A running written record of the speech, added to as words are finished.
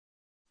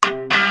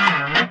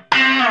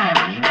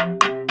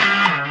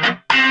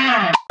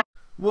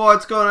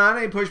What's going on,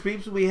 APUSH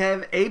peeps? We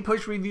have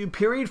APUSH Review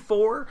Period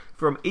 4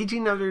 from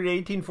 1800 to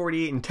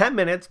 1848 in 10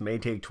 minutes. May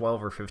take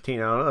 12 or 15.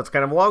 I don't know. It's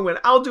kind of a long one.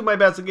 I'll do my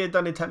best to get it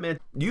done in 10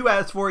 minutes. You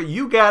asked for it.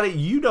 You got it.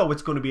 You know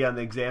what's going to be on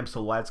the exam,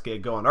 so let's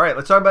get going. All right,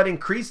 let's talk about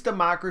increased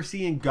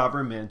democracy and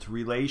government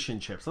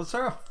relationships. Let's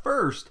start off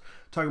first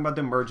talking about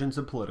the emergence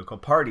of political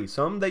parties.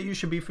 Some that you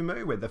should be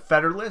familiar with. The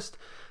Federalist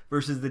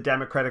versus the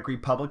Democratic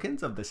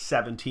Republicans of the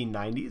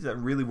 1790s that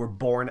really were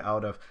born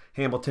out of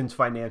Hamilton's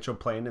financial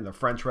plan in the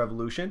French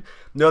Revolution.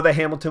 Know that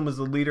Hamilton was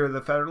the leader of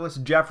the Federalists,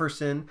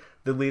 Jefferson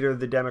the leader of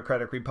the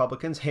Democratic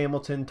Republicans.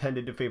 Hamilton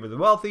tended to favor the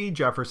wealthy,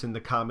 Jefferson the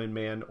common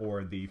man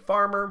or the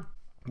farmer.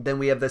 Then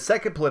we have the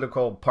second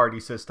political party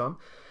system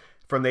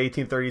from the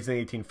 1830s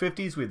and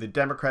 1850s. We have the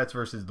Democrats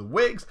versus the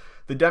Whigs.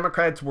 The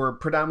Democrats were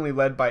predominantly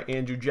led by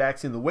Andrew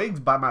Jackson, the Whigs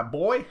by my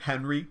boy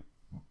Henry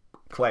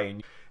Clay.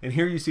 And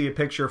here you see a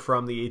picture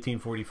from the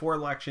 1844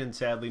 election.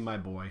 Sadly, my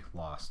boy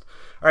lost.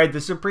 All right,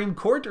 the Supreme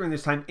Court during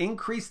this time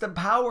increased the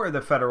power of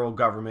the federal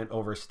government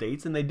over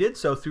states, and they did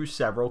so through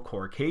several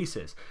court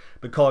cases.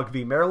 McCulloch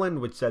v. Maryland,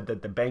 which said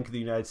that the Bank of the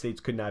United States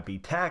could not be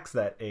taxed,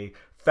 that a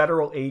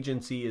federal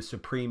agency is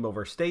supreme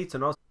over states,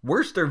 and also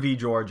Worcester v.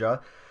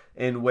 Georgia,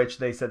 in which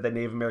they said that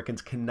Native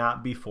Americans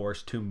cannot be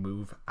forced to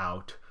move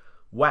out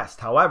west.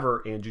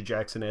 However, Andrew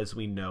Jackson, as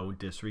we know,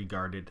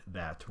 disregarded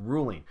that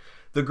ruling.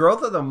 The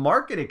growth of the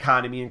market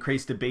economy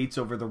increased debates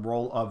over the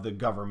role of the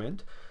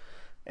government.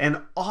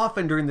 And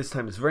often during this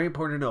time, it's very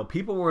important to know,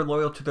 people were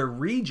loyal to their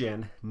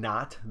region,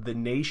 not the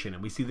nation.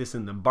 And we see this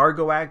in the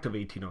Embargo Act of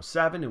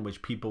 1807, in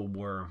which people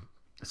were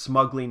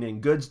smuggling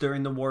in goods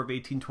during the War of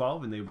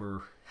 1812, and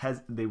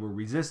they were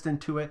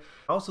resistant to it.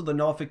 Also, the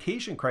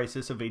nullification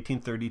crisis of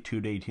 1832 to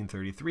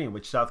 1833, in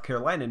which South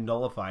Carolina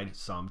nullified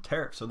some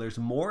tariffs. So there's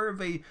more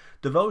of a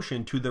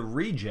devotion to the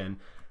region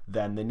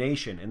than the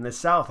nation. And the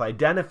South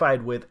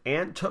identified with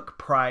and took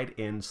pride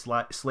in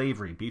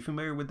slavery. Be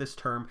familiar with this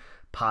term,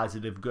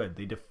 positive good.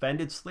 They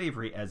defended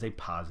slavery as a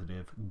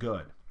positive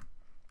good.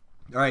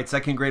 All right,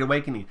 Second Great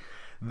Awakening.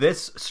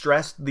 This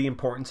stressed the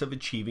importance of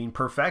achieving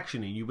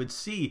perfection. And you would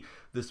see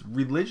this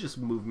religious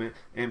movement,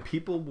 and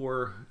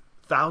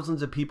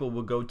thousands of people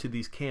will go to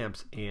these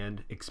camps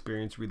and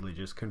experience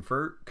religious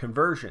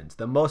conversions.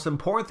 The most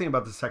important thing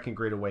about the Second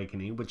Great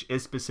Awakening, which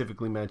is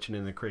specifically mentioned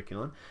in the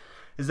curriculum,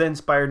 is that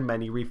inspired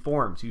many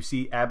reforms. You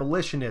see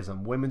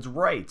abolitionism, women's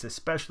rights,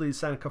 especially the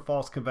Seneca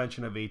Falls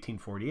Convention of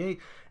 1848,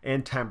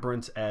 and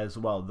temperance as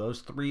well.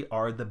 Those three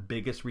are the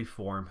biggest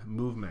reform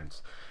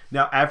movements.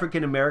 Now,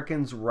 African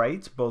Americans'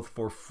 rights, both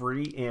for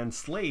free and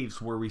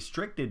slaves, were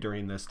restricted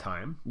during this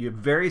time. You have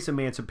various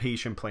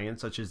emancipation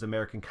plans, such as the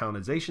American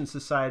Colonization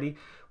Society,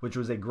 which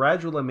was a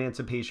gradual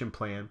emancipation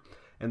plan,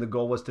 and the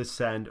goal was to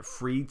send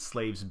freed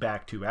slaves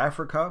back to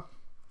Africa.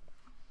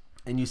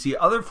 And you see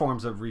other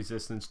forms of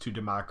resistance to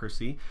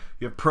democracy.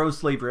 You have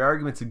pro-slavery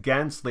arguments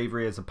against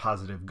slavery as a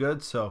positive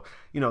good. So,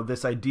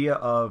 this idea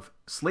of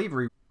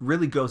slavery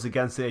really goes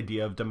against the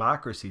idea of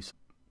democracy.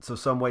 So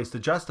some ways to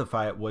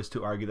justify it was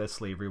to argue that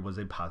slavery was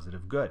a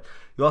positive good.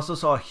 You also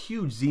saw a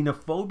huge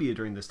xenophobia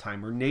during this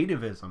time, or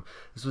nativism.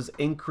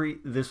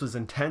 This was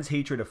intense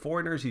hatred of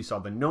foreigners. You saw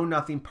the Know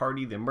Nothing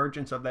Party, the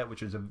emergence of that,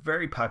 which was a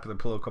very popular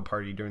political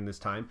party during this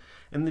time,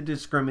 and the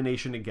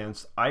discrimination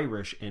against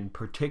Irish in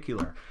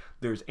particular.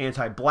 There's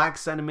anti-black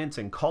sentiments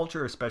and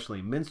culture, especially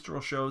in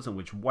minstrel shows in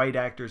which white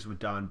actors would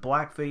don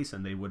blackface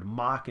and they would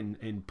mock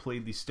and play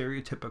the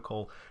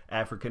stereotypical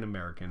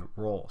African-American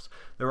roles.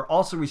 There were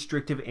also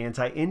restrictive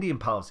anti-Indian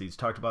policies.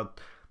 Talked about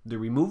the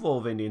removal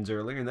of Indians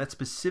earlier, and that's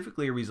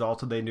specifically a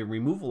result of the Indian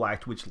Removal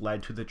Act, which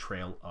led to the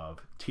Trail of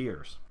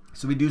Tears.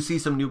 So we do see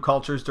some new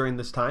cultures during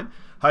this time.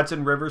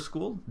 Hudson River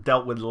School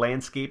dealt with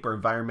landscape or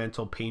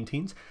environmental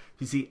paintings.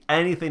 If you see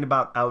anything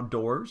about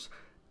outdoors,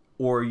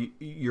 or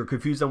you're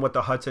confused on what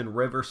the Hudson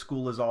River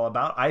School is all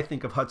about, I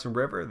think of Hudson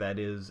River, that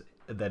is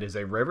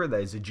a river,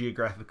 that is a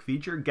geographic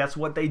feature. Guess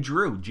what they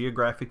drew?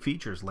 Geographic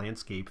features,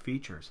 landscape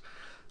features.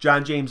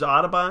 John James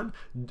Audubon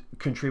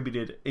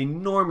contributed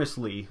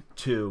enormously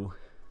to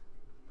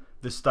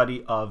the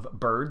study of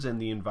birds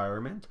and the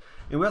environment.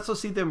 And we also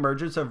see the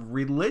emergence of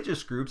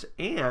religious groups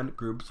and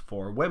groups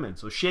for women.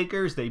 So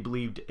Shakers, they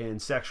believed in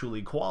sexual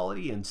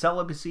equality and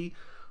celibacy.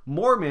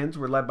 Mormons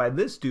were led by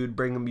this dude,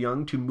 Brigham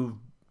Young, to move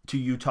to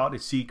Utah to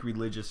seek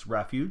religious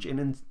refuge. And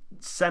in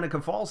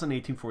Seneca Falls in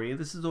 1848,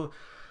 this is a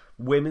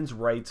women's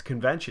rights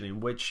convention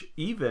in which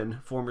even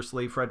former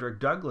slave Frederick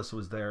Douglass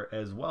was there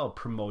as well,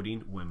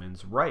 promoting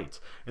women's rights.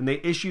 And they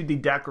issued the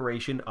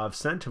Declaration of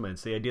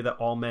Sentiments, the idea that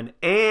all men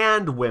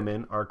and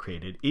women are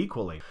created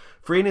equally.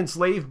 Free and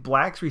enslaved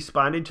blacks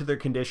responded to their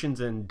conditions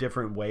in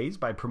different ways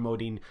by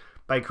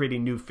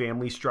creating new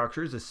family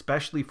structures,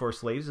 especially for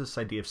slaves, this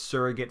idea of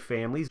surrogate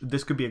families.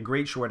 This could be a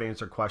great short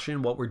answer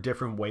question. What were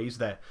different ways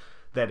that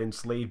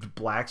enslaved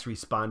blacks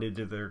responded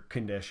to their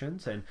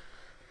conditions? And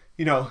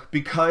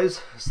because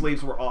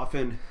slaves were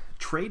often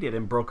traded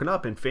and broken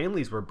up and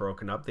families were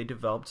broken up, they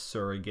developed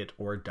surrogate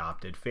or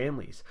adopted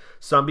families.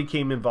 Some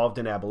became involved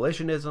in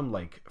abolitionism,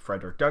 like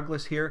Frederick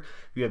Douglass here.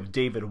 You have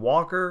David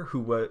Walker,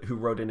 who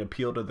wrote an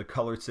appeal to the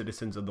colored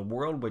citizens of the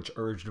world, which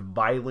urged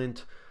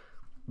violent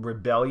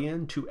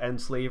rebellion to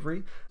end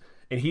slavery.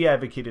 And he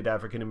advocated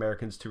African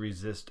Americans to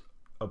resist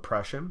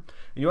oppression.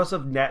 And you also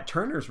have Nat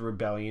Turner's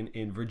rebellion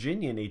in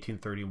Virginia in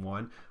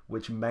 1831,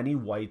 which many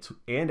whites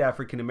and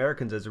African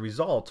Americans as a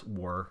result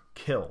were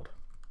killed.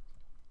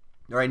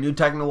 All right, new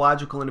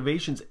technological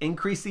innovations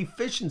increased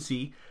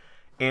efficiency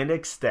and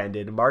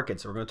extended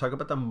markets. So we're going to talk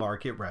about the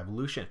market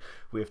revolution.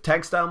 We have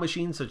textile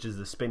machines such as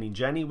the spinning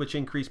jenny, which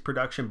increased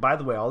production. By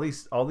the way, all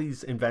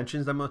these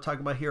inventions I'm going to talk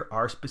about here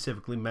are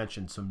specifically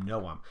mentioned, so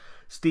know them.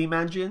 Steam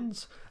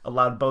engines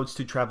allowed boats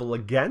to travel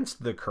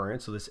against the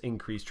current, so this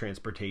increased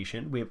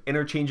transportation. We have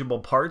interchangeable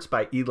parts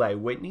by Eli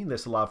Whitney.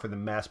 This allowed for the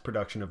mass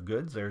production of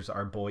goods. There's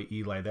our boy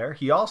Eli there.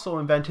 He also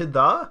invented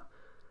the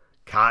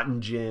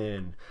cotton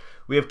gin.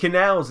 We have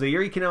canals. The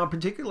Erie Canal in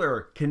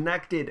particular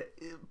connected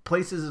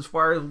places as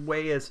far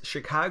away as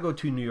Chicago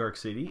to New York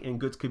City, and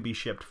goods could be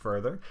shipped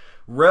further.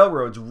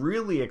 Railroads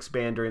really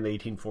expand during the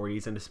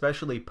 1840s, and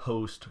especially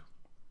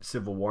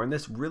post-Civil War, and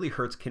this really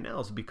hurts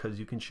canals because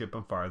you can ship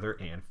them farther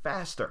and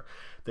faster.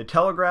 The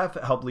telegraph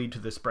helped lead to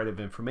the spread of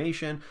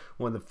information.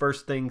 One of the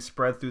first things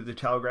spread through the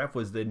telegraph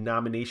was the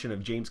nomination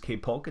of James K.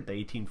 Polk at the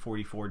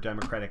 1844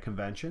 Democratic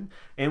Convention.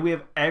 And we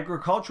have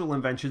agricultural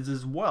inventions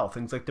as well,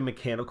 things like the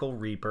mechanical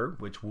reaper,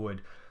 which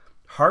would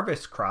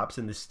harvest crops,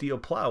 and the steel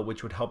plow,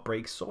 which would help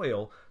break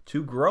soil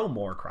to grow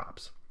more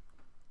crops.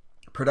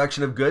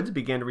 Production of goods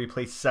began to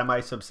replace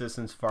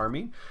semi-subsistence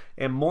farming,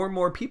 and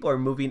more people are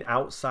moving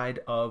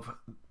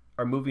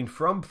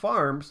from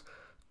farms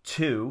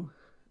to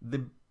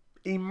the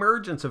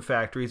emergence of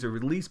factories, or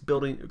at least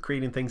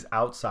creating things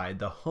outside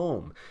the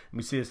home. And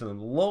we see this in the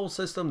Lowell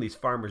system, these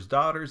farmers'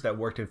 daughters that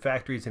worked in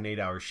factories in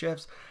 8-hour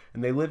shifts,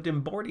 and they lived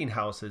in boarding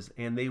houses,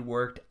 and they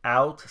worked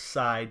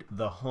outside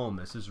the home.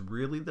 This is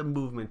really the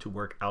movement to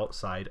work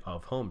outside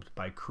of homes,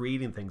 by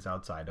creating things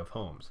outside of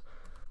homes.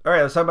 All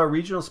right, let's talk about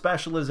regional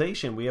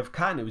specialization. We have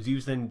cotton. It was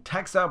used in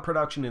textile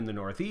production in the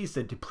Northeast.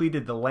 It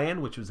depleted the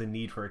land, which was a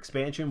need for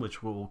expansion,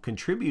 which will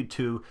contribute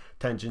to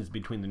tensions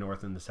between the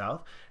North and the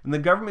South. And the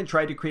government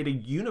tried to create a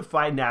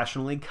unified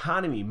national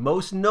economy,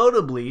 most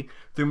notably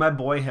through my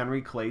boy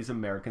Henry Clay's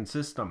American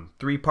system.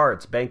 3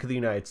 parts: Bank of the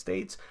United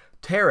States,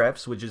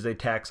 tariffs, which is a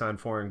tax on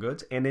foreign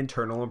goods, and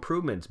internal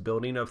improvements,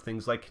 building of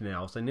things like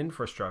canals and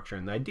infrastructure.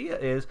 And the idea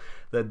is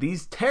that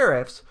these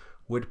tariffs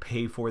would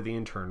pay for the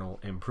internal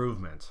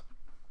improvements.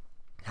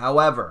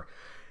 However,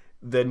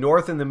 the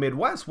North and the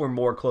Midwest were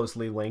more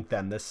closely linked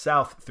than the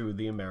South through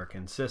the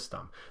American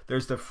system.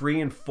 There's the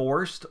free and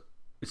forced,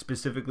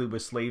 specifically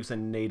with slaves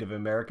and Native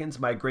Americans,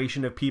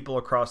 migration of people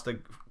across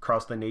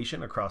the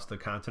nation, across the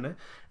continent,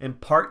 in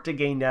part to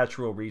gain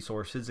natural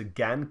resources.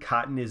 Again,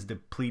 cotton is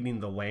depleting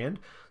the land,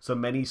 so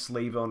many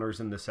slave owners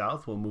in the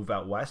South will move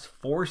out west,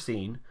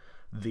 forcing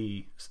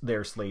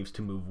their slaves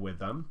to move with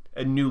them.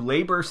 And new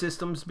labor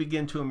systems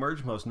begin to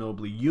emerge, most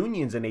notably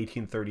unions in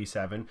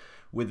 1837,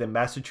 with the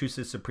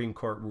Massachusetts Supreme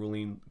Court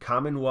ruling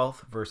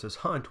Commonwealth versus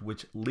Hunt,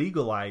 which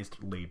legalized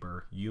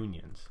labor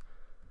unions.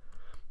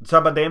 Let's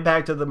talk about the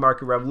impact of the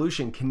market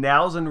revolution.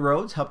 Canals and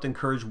roads helped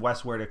encourage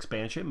westward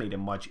expansion, made it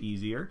much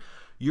easier.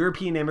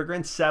 European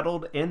immigrants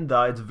settled in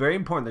it's very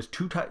important.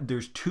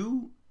 There's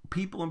two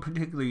people in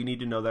particular you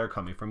need to know that are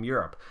coming from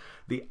Europe.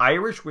 The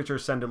Irish, which are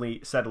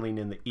settling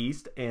in the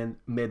East, and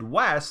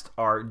Midwest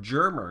are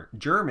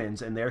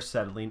Germans, and they're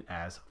settling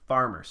as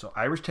farmers. So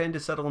Irish tend to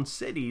settle in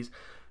cities.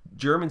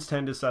 Germans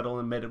tend to settle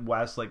in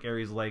Midwest, like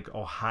areas like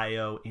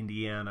Ohio,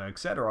 Indiana,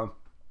 etc.,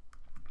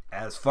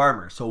 as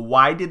farmers. So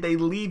why did they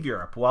leave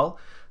Europe? Well,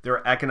 there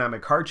were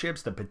economic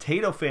hardships, the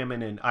potato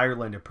famine in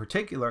Ireland in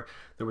particular.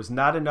 There was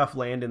not enough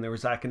land, and there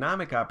was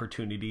economic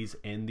opportunities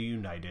in the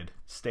United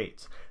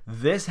States.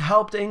 This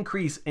helped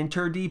increase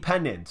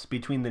interdependence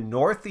between the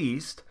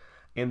Northeast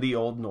and the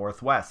old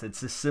Northwest.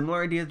 It's a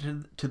similar idea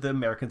to the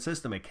American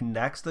system. It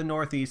connects the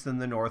Northeast and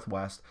the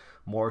Northwest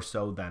more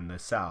so than the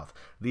South.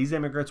 These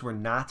immigrants were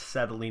not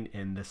settling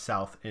in the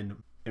South in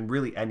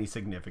really any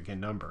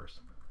significant numbers.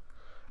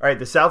 All right,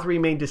 the South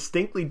remained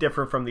distinctly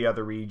different from the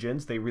other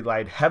regions. They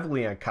relied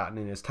heavily on cotton,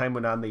 and as time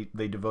went on,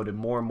 they devoted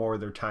more and more of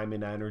their time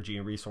and energy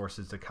and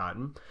resources to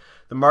cotton.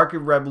 The market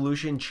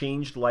revolution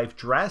changed life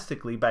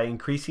drastically by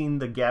increasing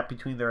the gap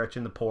between the rich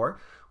and the poor.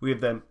 We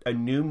have a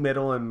new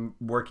middle and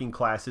working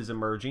classes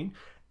emerging,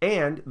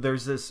 and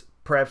there's this,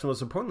 perhaps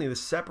most importantly, the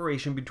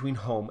separation between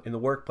home and the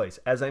workplace.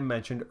 As I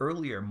mentioned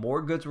earlier,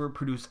 more goods were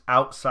produced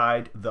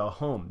outside the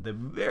home. The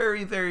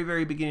very, very,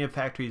 very beginning of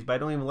factories, but I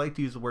don't even like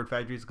to use the word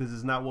factories because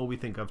it's not what we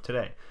think of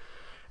today.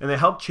 And they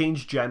helped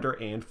change gender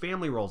and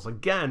family roles,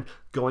 again,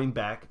 going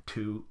back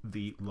to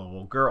the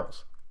Lowell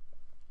girls.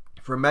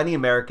 For many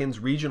Americans,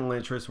 regional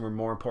interests were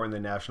more important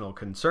than national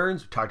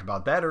concerns. We talked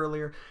about that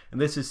earlier, and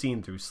this is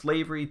seen through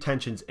slavery.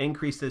 Tensions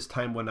increased as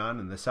time went on,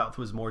 and the South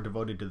was more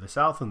devoted to the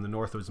South, and the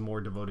North was more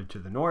devoted to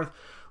the North.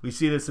 We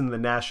see this in the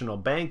National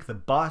Bank, the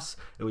bus.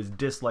 It was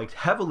disliked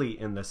heavily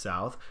in the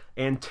South,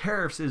 and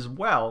tariffs as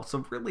well.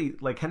 So really,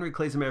 like Henry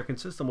Clay's American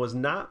system was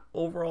not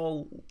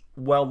overall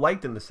well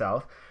liked in the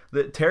South.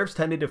 The tariffs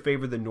tended to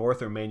favor the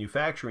North or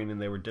manufacturing, and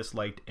they were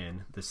disliked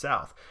in the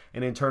South.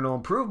 And internal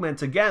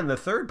improvements, again, the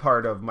third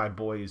part of my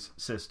boys'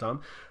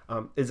 system,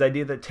 is the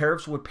idea that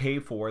tariffs would pay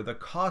for the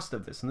cost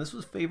of this. And this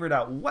was favored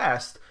out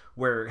west,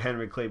 where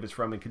Henry Clay was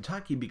from in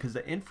Kentucky, because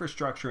the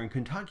infrastructure in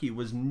Kentucky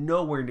was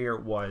nowhere near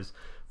it was,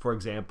 for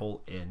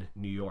example, in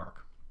New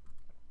York.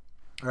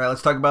 All right,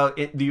 let's talk about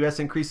the U.S.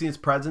 increasing its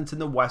presence in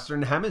the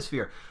Western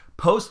Hemisphere.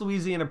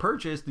 Post-Louisiana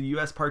Purchase, the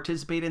U.S.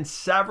 participated in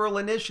several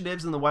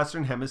initiatives in the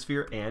Western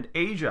Hemisphere and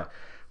Asia.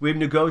 We have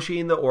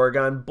negotiating the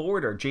Oregon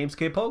border. James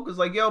K. Polk was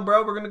like, yo,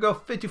 bro, we're going to go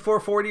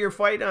 54-40 or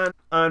fight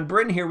on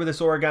Britain here with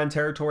this Oregon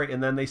territory,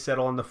 and then they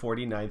settle on the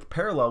 49th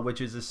parallel,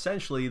 which is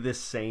essentially the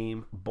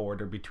same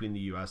border between the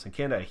U.S. and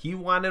Canada. He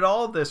wanted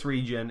all of this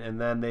region, and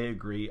then they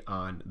agree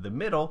on the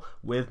middle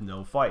with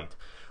no fight.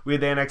 We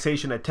had the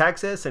annexation of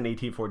Texas in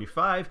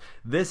 1845.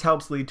 This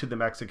helps lead to the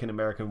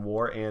Mexican-American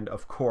War and,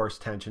 of course,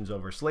 tensions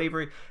over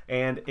slavery.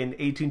 And in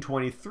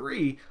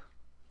 1823,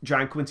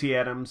 John Quincy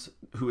Adams,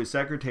 who is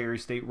Secretary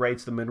of State,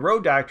 writes the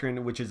Monroe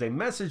Doctrine, which is a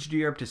message to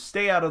Europe to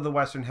stay out of the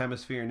Western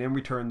Hemisphere, and in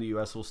return, the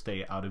U.S. will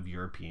stay out of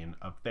European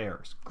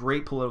affairs.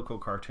 Great political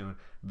cartoon.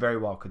 Very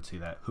well could see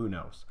that. Who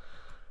knows?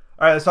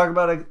 All right, let's talk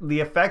about the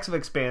effects of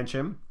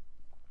expansion.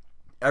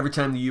 Every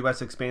time the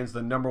U.S. expands,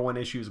 the number one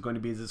issue is going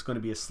to be, is this going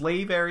to be a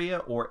slave area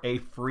or a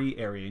free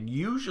area? And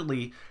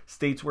usually,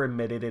 states were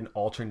admitted in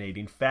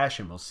alternating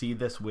fashion. We'll see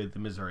this with the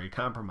Missouri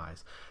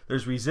Compromise.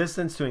 There's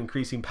resistance to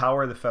increasing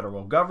power of the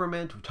federal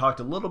government. We talked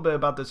a little bit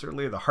about this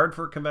earlier. The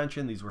Hartford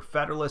Convention, these were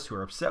Federalists who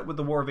were upset with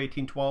the War of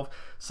 1812.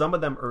 Some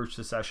of them urged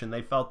secession.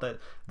 They felt that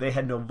they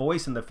had no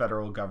voice in the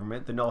federal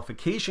government. The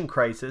nullification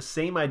crisis,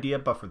 same idea,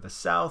 but for the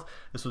South.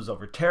 This was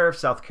over tariffs.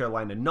 South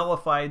Carolina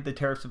nullified the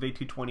tariffs of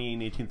 1828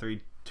 and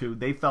 1832.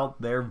 They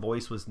felt their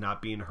voice was not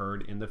being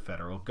heard in the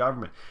federal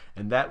government.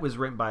 And that was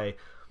written by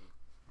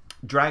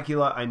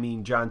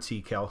John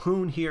C.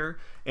 Calhoun here.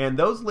 And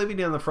those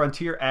living on the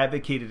frontier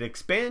advocated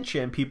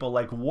expansion, people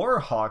like war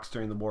hawks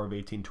during the War of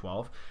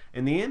 1812.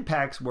 And the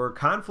impacts were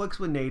conflicts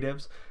with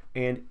natives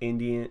and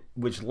Indian,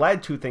 which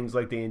led to things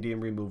like the Indian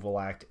Removal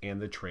Act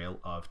and the Trail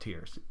of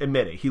Tears.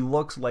 Admit it, he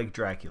looks like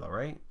Dracula,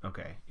 right?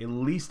 Okay, at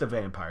least a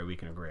vampire we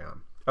can agree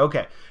on.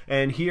 Okay,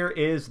 and here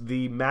is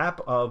the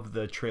map of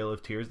the Trail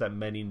of Tears that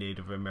many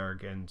Native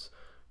Americans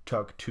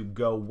took to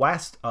go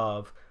west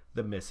of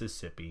the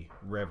Mississippi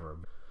River.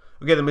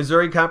 Okay, the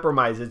Missouri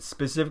Compromise, it's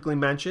specifically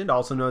mentioned,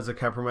 also known as the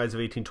Compromise of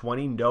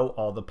 1820. Know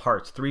all the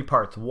parts. 3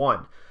 parts.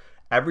 1,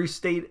 every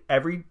state,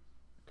 every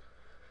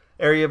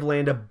area of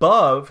land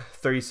above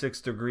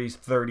 36 degrees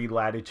 30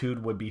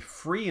 latitude would be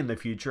free in the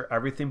future.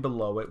 Everything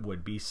below it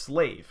would be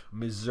slave.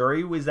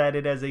 Missouri was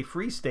added as a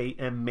free state,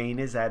 and Maine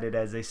is added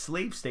as a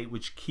slave state,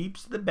 which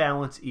keeps the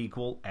balance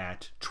equal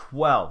at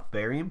 12.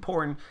 Very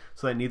important,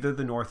 so that neither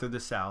the North or the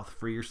South,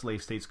 free or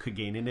slave states, could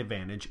gain an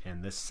advantage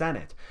in the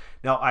Senate.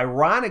 Now,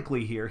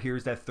 ironically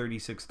here's that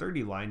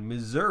 3630 line.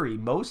 Missouri,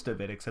 most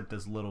of it, except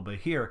this little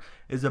bit here,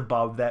 is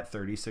above that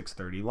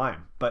 3630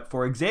 line. But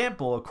for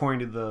example, according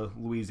to the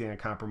Louisiana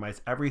Compromise,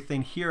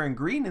 everything here in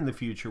green in the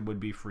future would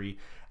be free.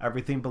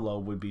 Everything below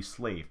would be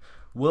slave.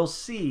 We'll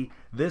see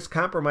this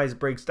compromise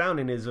breaks down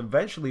and is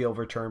eventually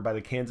overturned by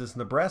the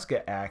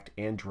Kansas-Nebraska Act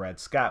and Dred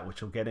Scott,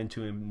 which we'll get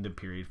into in the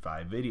Period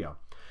 5 video.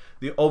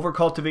 The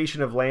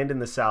overcultivation of land in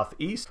the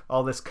southeast,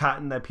 all this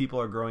cotton that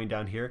people are growing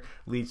down here,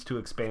 leads to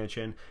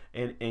expansion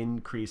and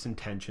increase in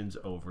tensions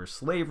over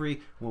slavery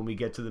when we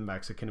get to the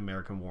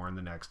Mexican-American War in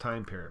the next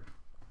time period.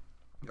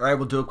 All right,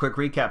 we'll do a quick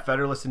recap.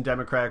 Federalists and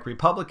Democratic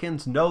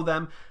Republicans, know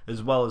them,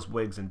 as well as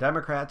Whigs and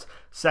Democrats.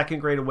 Second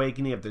Great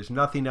Awakening, if there's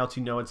nothing else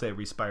you know, it's they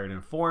inspired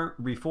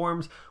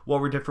reforms.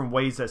 What were different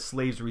ways that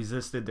slaves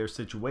resisted their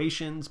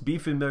situations? Be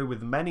familiar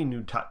with many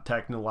new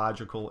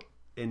technological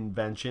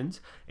inventions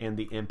and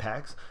the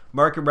impacts.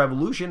 Market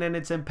revolution and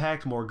its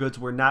impact. More goods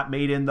were not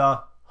made in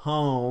the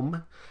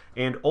home.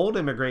 And old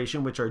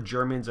immigration, which are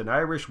Germans and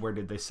Irish, where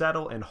did they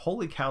settle? And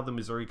holy cow, the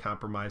Missouri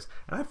Compromise.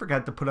 And I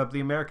forgot to put up the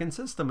American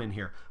system in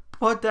here.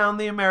 Put down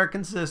the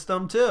American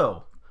system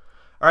too.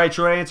 All right,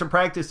 short answer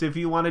practice. If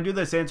you want to do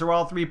this, answer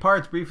all 3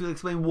 parts. Briefly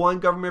explain 1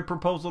 government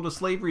proposal to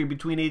slavery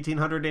between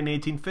 1800 and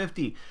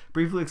 1850.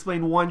 Briefly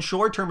explain 1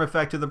 short-term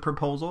effect of the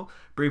proposal.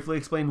 Briefly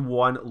explain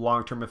 1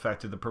 long-term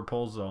effect of the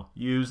proposal.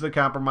 Use the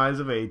Compromise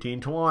of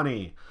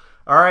 1820.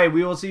 All right,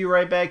 we will see you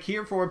right back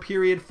here for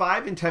Period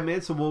 5 in 10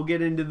 minutes. So we'll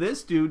get into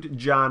this dude,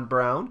 John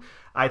Brown.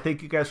 I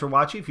thank you guys for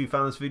watching. If you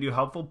found this video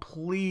helpful,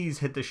 please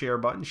hit the share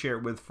button. Share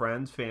it with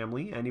friends,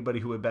 family,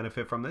 anybody who would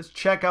benefit from this.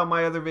 Check out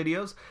my other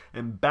videos.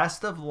 And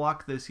best of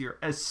luck this year,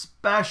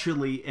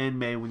 especially in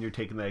May when you're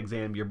taking that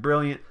exam. You're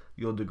brilliant.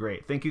 You'll do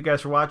great. Thank you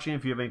guys for watching.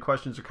 If you have any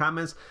questions or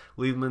comments,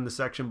 leave them in the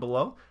section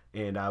below,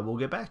 and I will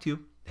get back to you.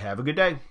 Have a good day.